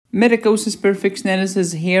Medicosis Perfectionalis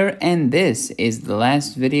is here, and this is the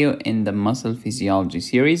last video in the muscle physiology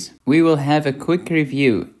series. We will have a quick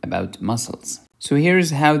review about muscles. So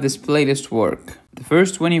here's how this playlist works. The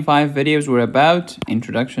first 25 videos were about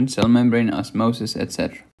introduction, cell membrane, osmosis,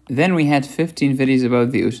 etc. Then we had 15 videos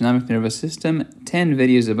about the autonomic nervous system, 10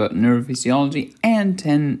 videos about nerve physiology, and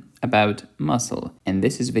 10 about muscle. And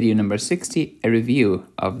this is video number 60, a review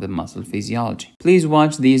of the muscle physiology. Please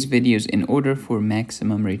watch these videos in order for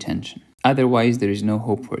maximum retention. Otherwise, there is no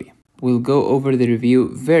hope for you. We'll go over the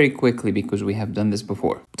review very quickly because we have done this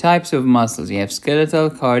before. Types of muscles. You have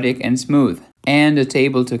skeletal, cardiac, and smooth, and a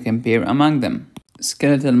table to compare among them.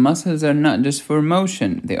 Skeletal muscles are not just for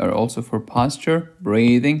motion, they are also for posture,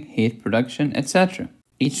 breathing, heat production, etc.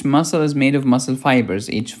 Each muscle is made of muscle fibers.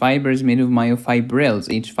 Each fiber is made of myofibrils.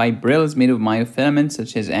 Each fibril is made of myofilaments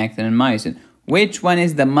such as actin and myosin. Which one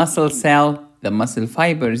is the muscle cell? The muscle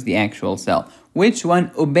fiber is the actual cell. Which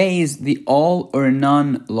one obeys the all or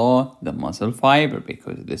none law? The muscle fiber,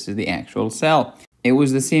 because this is the actual cell. It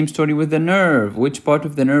was the same story with the nerve. Which part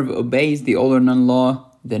of the nerve obeys the all or none law?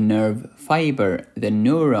 The nerve fiber, the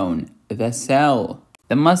neuron, the cell.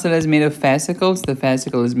 The muscle is made of fascicles. The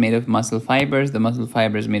fascicle is made of muscle fibers. The muscle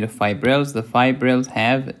fiber is made of fibrils. The fibrils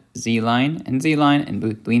have Z-line, and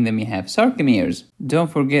between them you have sarcomeres.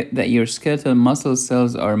 Don't forget that your skeletal muscle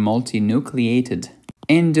cells are multinucleated.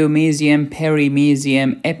 Endomesium,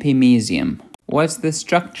 perimesium, epimesium. What's the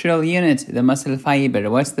structural unit? The muscle fiber.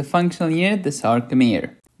 What's the functional unit? The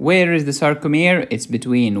sarcomere. Where is the sarcomere? It's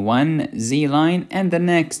between one Z-line and the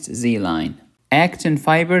next Z-line. Actin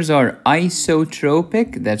fibers are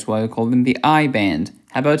isotropic, that's why we call them the I-band.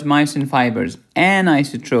 How about myosin fibers?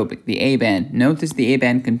 Anisotropic, the A-band. Notice the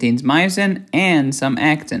A-band contains myosin and some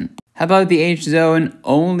actin. How about the H-zone?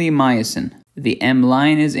 Only myosin. The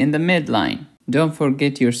M-line is in the midline. Don't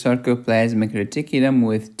forget your sarcoplasmic reticulum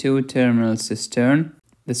with two terminal cistern.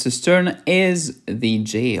 The cistern is the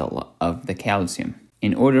jail of the calcium.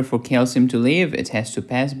 In order for calcium to leave, it has to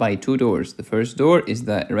pass by two doors. The first door is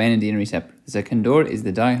the ranitidine receptor. The second door is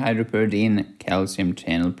the dihydropyridine calcium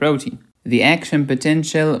channel protein. The action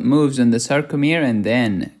potential moves on the sarcomere and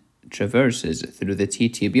then traverses through the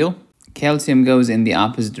T-tubule. Calcium goes in the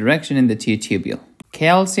opposite direction in the T-tubule.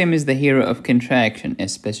 Calcium is the hero of contraction,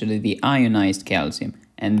 especially the ionized calcium.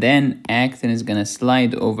 And then actin is going to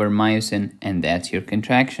slide over myosin, and that's your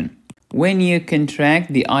contraction. When you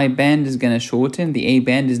contract, the I-band is going to shorten, the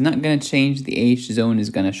A-band is not going to change, the H-zone is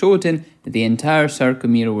going to shorten, the entire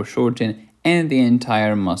sarcomere will shorten, and the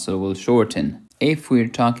entire muscle will shorten, if we're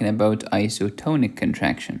talking about isotonic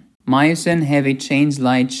contraction. Myosin, heavy chains,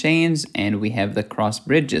 light chains, and we have the cross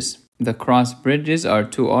bridges. The cross bridges are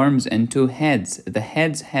two arms and two heads. The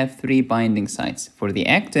heads have three binding sites, for the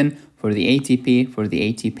actin, for the ATP, for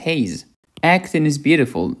the ATPase. Actin is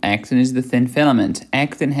beautiful. Actin is the thin filament.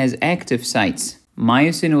 Actin has active sites.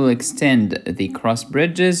 Myosin will extend the cross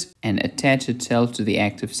bridges and attach itself to the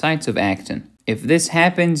active sites of actin. If this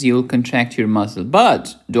happens, you'll contract your muscle.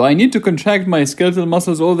 But do I need to contract my skeletal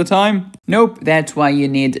muscles all the time? Nope, that's why you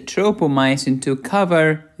need tropomyosin to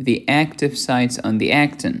cover the active sites on the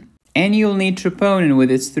actin. And you'll need troponin with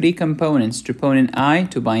its three components. Troponin I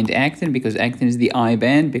to bind actin because actin is the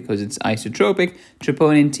I-band because it's isotropic.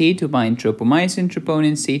 Troponin T to bind tropomyosin.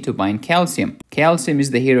 Troponin C to bind calcium. Calcium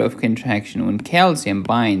is the hero of contraction. When calcium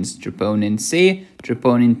binds troponin C,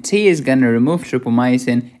 troponin T is going to remove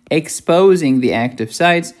tropomyosin, exposing the active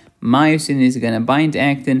sites. Myosin is going to bind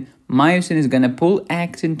actin. Myosin is going to pull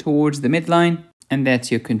actin towards the midline, and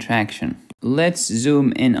that's your contraction. Let's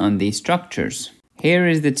zoom in on these structures. Here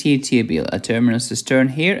is the T-tubule, a terminal cistern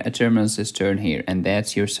here, a terminal cistern here, and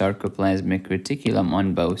that's your sarcoplasmic reticulum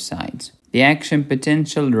on both sides. The action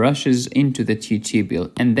potential rushes into the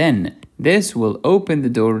T-tubule, and then this will open the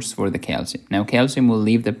doors for the calcium. Now calcium will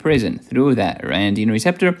leave the prison through that ranitidine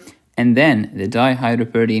receptor, and then the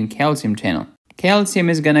dihydropyridine calcium channel.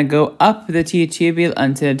 Calcium is going to go up the T-tubule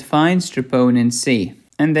until it finds troponin C.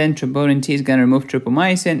 And then troponin T is going to remove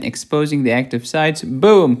tropomyosin, exposing the active sites.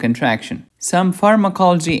 Boom, contraction. Some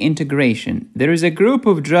pharmacology integration. There is a group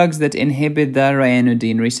of drugs that inhibit the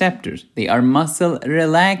ranitidine receptors. They are muscle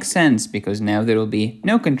relaxants because now there will be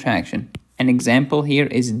no contraction. An example here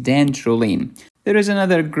is dantrolene. There is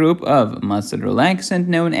another group of muscle relaxant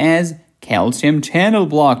known as calcium channel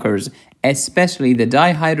blockers, especially the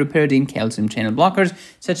dihydropyridine calcium channel blockers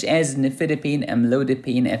such as nifedipine,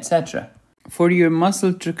 amlodipine, etc. For your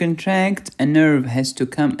muscle to contract, a nerve has to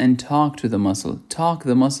come and talk to the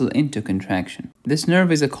muscle into contraction. This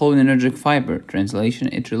nerve is a cholinergic fiber. Translation,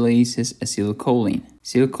 it releases acetylcholine.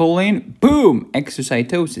 Acetylcholine, boom,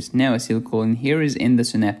 exocytosis. Now acetylcholine here is in the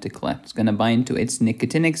synaptic cleft. It's going to bind to its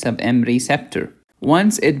nicotinic sub-M receptor.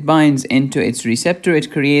 Once it binds into its receptor,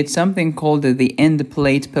 it creates something called the end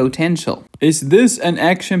plate potential. Is this an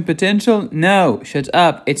action potential? No, shut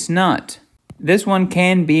up, it's not. This one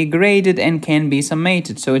can be graded and can be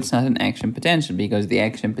summated, so it's not an action potential because the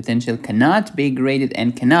action potential cannot be graded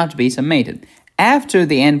and cannot be summated. After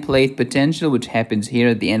the end plate potential, which happens here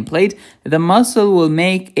at the end plate, the muscle will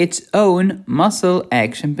make its own muscle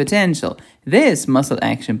action potential. This muscle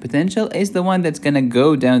action potential is the one that's going to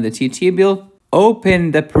go down the T-tubule, open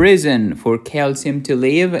the prison for calcium to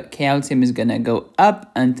leave. Calcium is going to go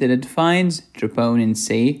up until it finds troponin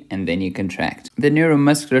C, and then you contract. The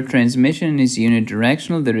neuromuscular transmission is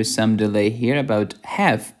unidirectional. There is some delay here, about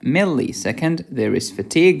half millisecond. There is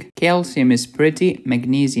fatigue. Calcium is pretty.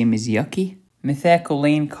 Magnesium is yucky.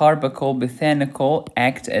 Methacholine, carbachol, bethanochol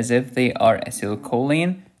act as if they are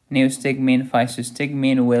acetylcholine. Neostigmine,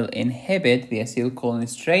 physostigmine will inhibit the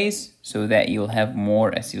acetylcholinesterase so that you'll have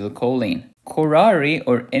more acetylcholine. Curare,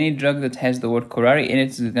 or any drug that has the word curare in it,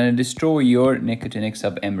 is going to destroy your nicotinic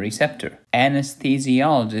sub-M receptor.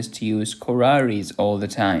 Anesthesiologists use curares all the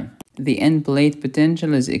time. The end plate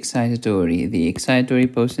potential is excitatory. The excitatory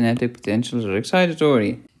postsynaptic potentials are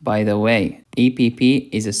excitatory. By the way, EPP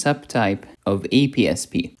is a subtype of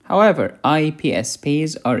EPSP. However,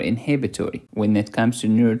 IPSPs are inhibitory. When it comes to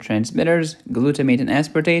neurotransmitters, glutamate and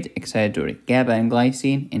aspartate, excitatory. GABA and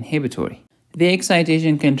glycine, inhibitory. The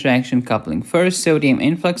excitation contraction coupling. First, sodium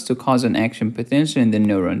influx to cause an action potential in the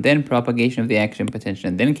neuron, then propagation of the action potential,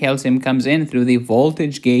 and then calcium comes in through the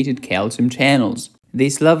voltage-gated calcium channels.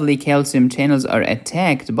 These lovely calcium channels are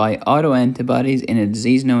attacked by autoantibodies in a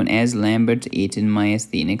disease known as Lambert-Eaton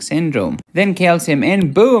myasthenic syndrome. Then calcium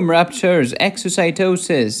in, boom, ruptures,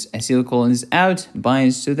 exocytosis. Acetylcholine is out,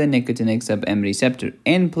 binds to the nicotinic sub-M receptor,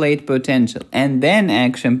 end plate potential, and then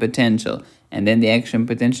action potential. And then the action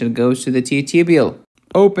potential goes to the T-tubule.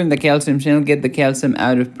 Open the calcium channel, get the calcium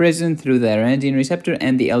out of prison through the aranine receptor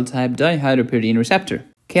and the L-type dihydropyridine receptor.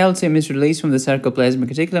 Calcium is released from the sarcoplasmic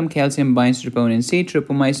reticulum. Calcium binds troponin C.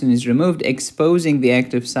 Tropomyosin is removed, exposing the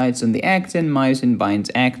active sites on the actin. Myosin binds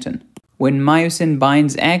actin. When myosin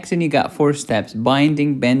binds actin, you got 4 steps: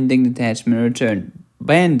 binding, bending, detachment, return.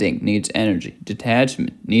 Bending needs energy.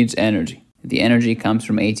 Detachment needs energy. The energy comes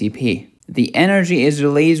from ATP. The energy is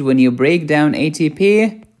released when you break down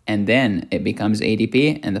ATP, and then it becomes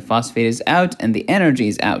ADP, and the phosphate is out, and the energy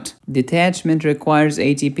is out. Detachment requires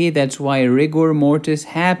ATP. That's why rigor mortis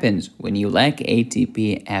happens when you lack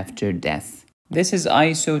ATP after death. This is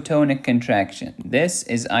isotonic contraction. This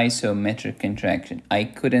is isometric contraction. I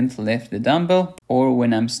couldn't lift the dumbbell, or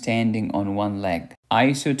when I'm standing on one leg.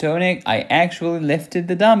 Isotonic, I actually lifted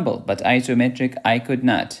the dumbbell, but isometric, I could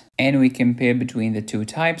not. And we compare between the two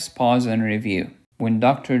types. Pause and review. When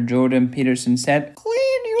Dr. Jordan Peterson said,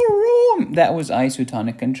 "Clean your room," that was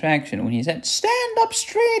isotonic contraction. When he said, "Stand up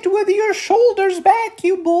straight with your shoulders back,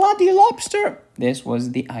 you bloody lobster," this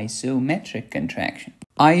was the isometric contraction.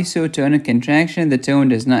 Isotonic contraction, the tone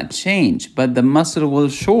does not change, but the muscle will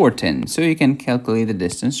shorten, so you can calculate the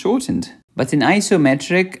distance shortened. But in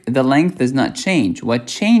isometric, the length does not change. What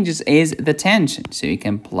changes is the tension, so you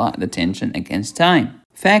can plot the tension against time.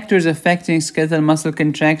 Factors affecting skeletal muscle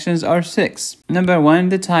contractions are 6. Number 1,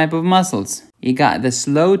 the type of muscles. You got the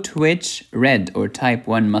slow twitch, red or type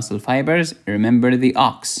 1 muscle fibers, remember the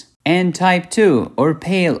ox. And type 2, or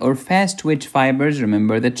pale or fast twitch fibers,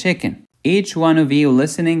 remember the chicken. Each one of you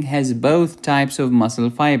listening has both types of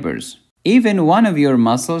muscle fibers. Even one of your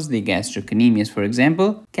muscles, the gastrocnemius for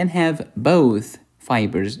example, can have both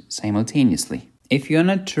fibers simultaneously. If you want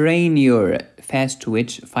to train your fast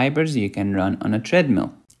twitch fibers, you can run on a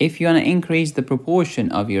treadmill. If you want to increase the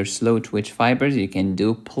proportion of your slow twitch fibers, you can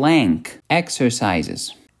do plank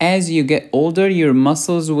exercises. As you get older, your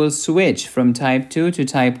muscles will switch from type 2 to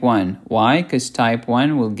type 1. Why? Because type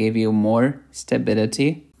 1 will give you more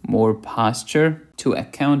stability, more posture to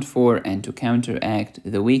account for and to counteract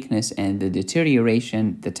the weakness and the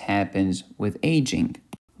deterioration that happens with aging.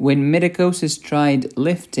 When medicoses tried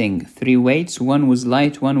lifting 3 weights, one was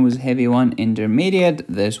light, one was heavy, one intermediate,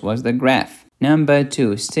 this was the graph. Number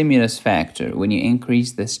 2, stimulus factor. When you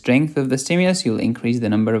increase the strength of the stimulus, you'll increase the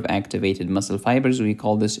number of activated muscle fibers. We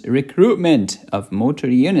call this recruitment of motor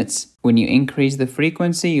units. When you increase the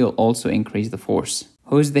frequency, you'll also increase the force.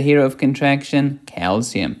 Who's the hero of contraction?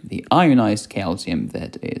 Calcium. The ionized calcium,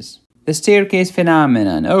 that is. The staircase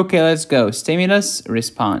phenomenon. Okay, let's go. Stimulus,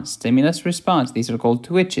 response. Stimulus, response. These are called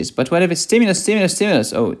twitches. But what if it's stimulus, stimulus,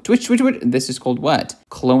 stimulus? Oh, twitch, twitch, twitch. This is called what?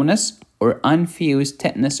 Clonus or unfused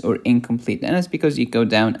tetanus or incomplete tetanus because you go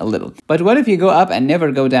down a little. But what if you go up and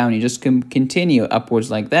never go down? You just continue upwards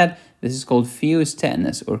like that. This is called fused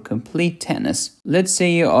tetanus or complete tetanus. Let's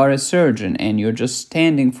say you are a surgeon and you're just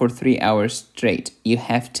standing for 3 hours straight. You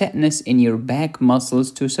have tetanus in your back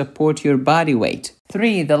muscles to support your body weight.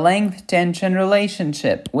 3. The length-tension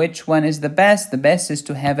relationship. Which one is the best? The best is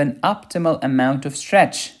to have an optimal amount of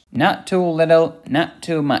stretch. Not too little, not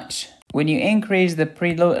too much. When you increase the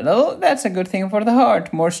preload a little, that's a good thing for the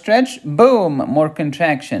heart. More stretch, boom, more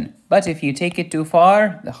contraction. But if you take it too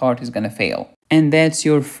far, the heart is going to fail. And that's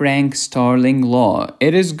your Frank-Starling law.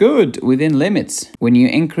 It is good within limits. When you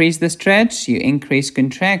increase the stretch, you increase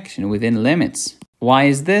contraction within limits. Why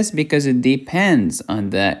is this? Because it depends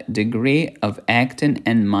on the degree of actin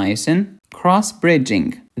and myosin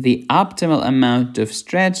cross-bridging. The optimal amount of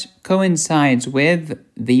stretch coincides with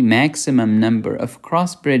the maximum number of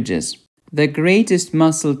cross-bridges. The greatest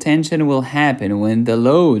muscle tension will happen when the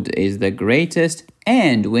load is the greatest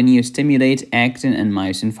and when you stimulate actin and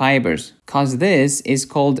myosin fibers, cause this is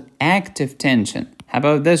called active tension. How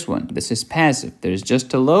about this one? This is passive. There's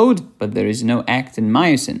just a load, but there is no actin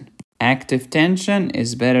myosin. Active tension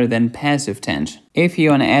is better than passive tension. If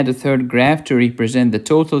you want to add a third graph to represent the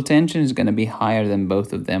total tension, it's going to be higher than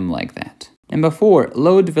both of them like that. Number 4,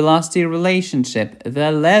 load-velocity relationship.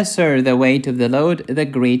 The lesser the weight of the load, the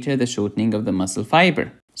greater the shortening of the muscle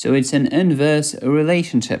fiber. So it's an inverse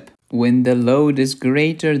relationship. When the load is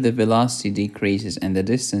greater, the velocity decreases and the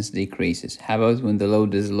distance decreases. How about when the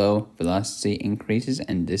load is low, velocity increases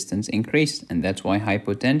and distance increases? And that's why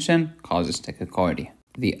hypotension causes tachycardia.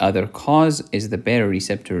 The other cause is the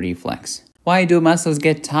baroreceptor reflex. Why do muscles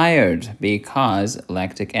get tired? Because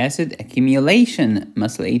lactic acid accumulation,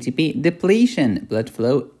 muscle ATP depletion, blood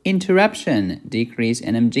flow interruption, decrease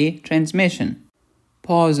NMG transmission.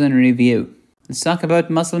 Pause and review. Let's talk about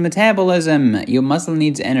muscle metabolism. Your muscle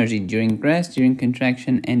needs energy during rest, during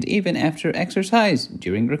contraction, and even after exercise,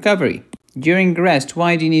 during recovery. During rest,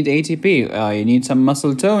 why do you need ATP? You need some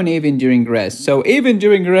muscle tone even during rest. So even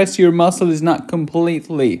during rest, your muscle is not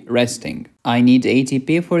completely resting. I need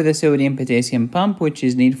ATP for the sodium-potassium pump, which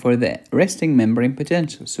is needed for the resting membrane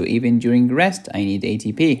potential. So even during rest, I need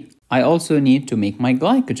ATP. I also need to make my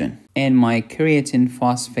glycogen and my creatine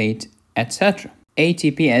phosphate, etc.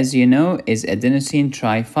 ATP, as you know, is adenosine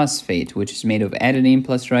triphosphate, which is made of adenine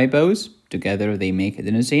plus ribose. Together, they make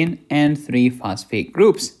adenosine and 3 phosphate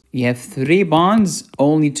groups. You have 3 bonds,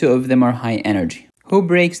 only 2 of them are high energy. Who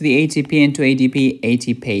breaks the ATP into ADP?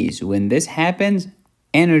 ATPase. When this happens,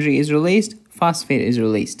 energy is released, phosphate is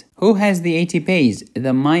released. Who has the ATPase?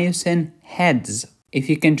 The myosin heads. If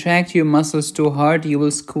you contract your muscles too hard, you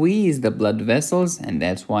will squeeze the blood vessels, and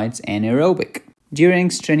that's why it's anaerobic. During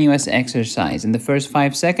strenuous exercise, in the first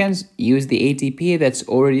 5 seconds, use the ATP that's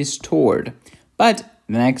already stored. But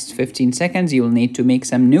the next 15 seconds, you will need to make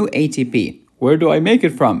some new ATP. Where do I make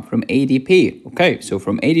it from? From ADP. Okay, so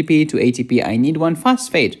from ADP to ATP, I need 1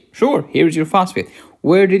 phosphate. Sure, here's your phosphate.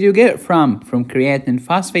 Where did you get it from? From creatine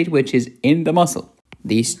phosphate, which is in the muscle.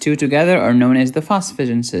 These 2 together are known as the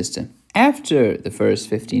phosphagen system. After the first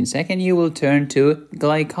 15 seconds, you will turn to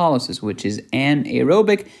glycolysis, which is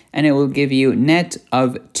anaerobic, and it will give you net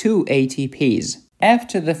of 2 ATPs.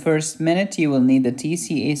 After the first minute, you will need the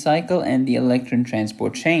TCA cycle and the electron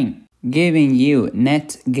transport chain, giving you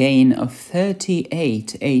net gain of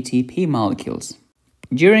 38 ATP molecules.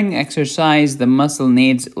 During exercise, the muscle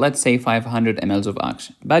needs, let's say, 500 ml of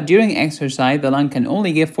oxygen. But during exercise, the lung can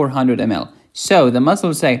only give 400 ml. So the muscle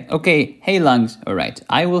will say, okay, hey lungs, alright,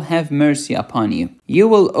 I will have mercy upon you. You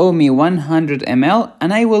will owe me 100 ml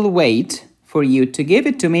and I will wait for you to give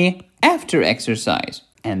it to me after exercise.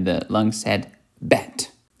 And the lungs said,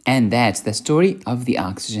 bet. And that's the story of the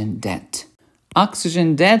oxygen debt.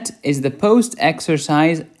 Oxygen debt is the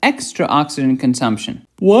post-exercise extra oxygen consumption.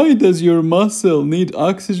 Why does your muscle need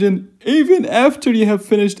oxygen even after you have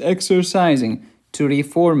finished exercising? To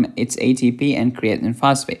reform its ATP and creatine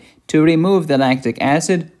phosphate, to remove the lactic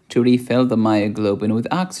acid, to refill the myoglobin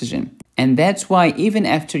with oxygen. And that's why even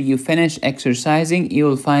after you finish exercising, you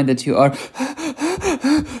will find that you are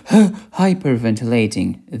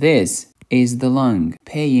hyperventilating. This is the lung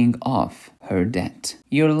paying off her debt.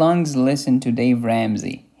 Your lungs listen to Dave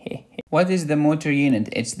Ramsey. What is the motor unit?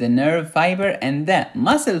 It's the nerve fiber and the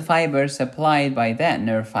muscle fiber supplied by that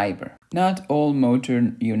nerve fiber. Not all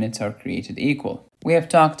motor units are created equal. We have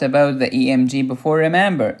talked about the EMG before.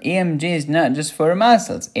 Remember, EMG is not just for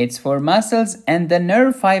muscles. It's for muscles and the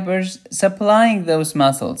nerve fibers supplying those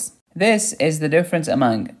muscles. This is the difference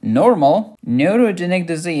among normal, neurogenic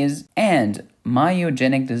disease and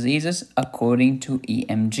myogenic diseases according to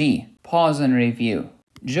EMG. Pause and review.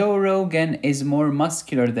 Joe Rogan is more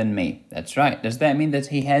muscular than me. That's right. Does that mean that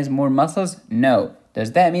he has more muscles? No.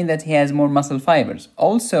 Does that mean that he has more muscle fibers?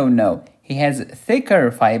 Also no. He has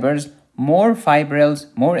thicker fibers, more fibrils,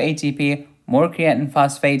 more ATP, more creatine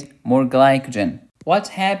phosphate, more glycogen. What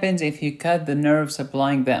happens if you cut the nerve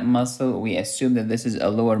supplying that muscle? We assume that this is a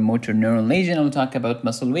lower motor neuron lesion. We'll talk about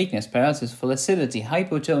muscle weakness, paralysis, flaccidity,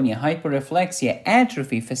 hypotonia, hyperreflexia,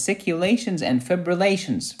 atrophy, fasciculations, and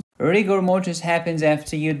fibrillations. Rigor mortis happens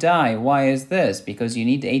after you die. Why is this? Because you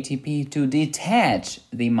need ATP to detach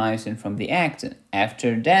the myosin from the actin.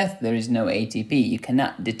 After death, there is no ATP. You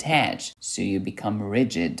cannot detach, so you become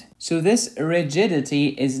rigid. So this rigidity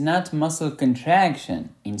is not muscle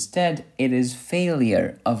contraction. Instead, it is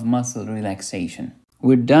failure of muscle relaxation.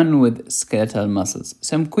 We're done with skeletal muscles.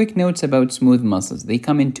 Some quick notes about smooth muscles. They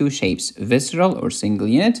come in two shapes, visceral or single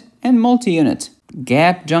unit and multi-unit.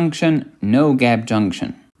 Gap junction, no gap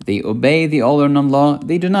junction. They obey the all or none law.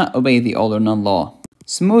 They do not obey the all or none law.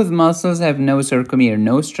 Smooth muscles have no sarcomere,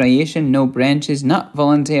 no striation, no branches, not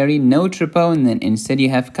voluntary, no troponin. Instead, you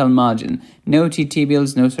have calmodulin. No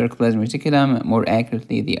T-tubules, no sarcoplasmic reticulum. More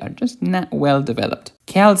accurately, they are just not well developed.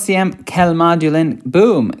 Calcium, calmodulin,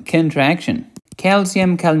 boom, contraction.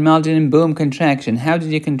 Calcium, calmodulin, boom, contraction. How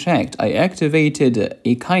did you contract? I activated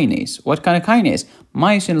a kinase. What kind of kinase?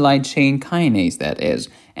 Myosin light chain kinase, that is.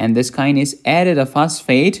 And this kinase added a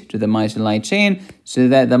phosphate to the myosin light chain so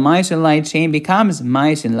that the myosin light chain becomes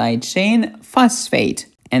myosin light chain phosphate.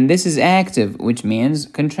 And this is active, which means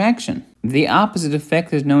contraction. The opposite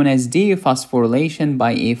effect is known as dephosphorylation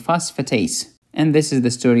by a phosphatase. And this is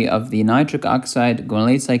the story of the nitric oxide,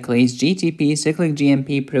 guanylate cyclase, GTP, cyclic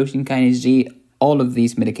GMP, protein kinase G, all of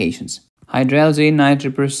these medications. Hydralazine,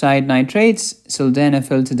 nitroprusside nitrates,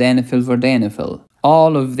 sildenafil, tadalafil, vardenafil.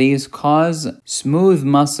 All of these cause smooth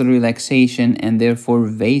muscle relaxation and therefore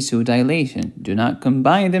vasodilation. Do not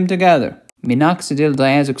combine them together. Minoxidil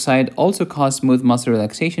diazoxide also causes smooth muscle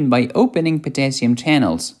relaxation by opening potassium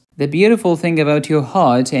channels. The beautiful thing about your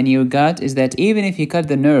heart and your gut is that even if you cut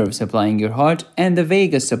the nerve supplying your heart and the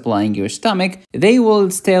vagus supplying your stomach, they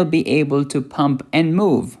will still be able to pump and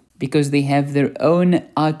move because they have their own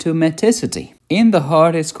automaticity. In the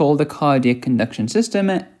heart, it's called the cardiac conduction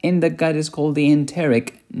system. In the gut, it's called the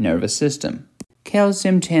enteric nervous system.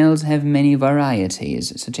 Calcium channels have many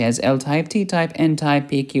varieties, such as L-type, T-type, N-type,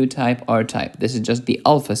 PQ-type, R-type. This is just the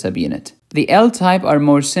alpha subunit. The L-type are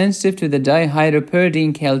more sensitive to the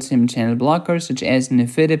dihydropyridine calcium channel blockers, such as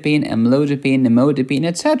nifedipine, amlodipine, nimodipine,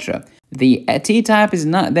 etc. The T-type is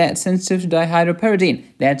not that sensitive to dihydropyridine.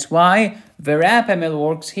 That's why verapamil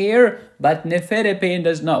works here, but nifedipine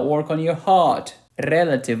does not work on your heart,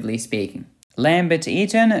 relatively speaking.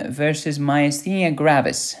 Lambert-Eaton versus myasthenia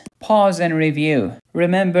gravis. Pause and review.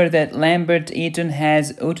 Remember that Lambert-Eaton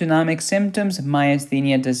has autonomic symptoms,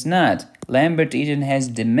 myasthenia does not. Lambert-Eaton has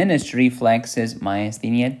diminished reflexes,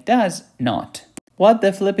 myasthenia does not. What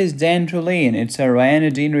the flip is dantrolene? It's a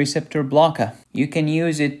ryanodine receptor blocker. You can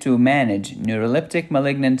use it to manage neuroleptic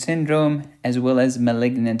malignant syndrome as well as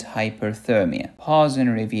malignant hyperthermia. Pause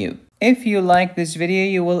and review. If you like this video,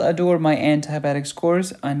 you will adore my antibiotics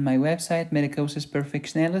course on my website,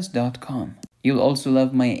 medicosisperfectionalis.com. You'll also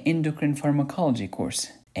love my endocrine pharmacology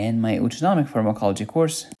course and my autonomic pharmacology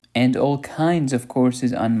course and all kinds of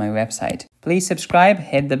courses on my website. Please subscribe,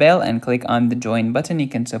 hit the bell, and click on the join button. You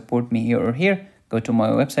can support me here or here. Go to my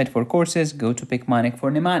website for courses. Go to Picmonic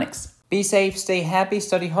for mnemonics. Be safe, stay happy,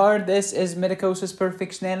 study hard. This is Medicosis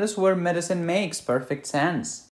Perfectionalis, where medicine makes perfect sense.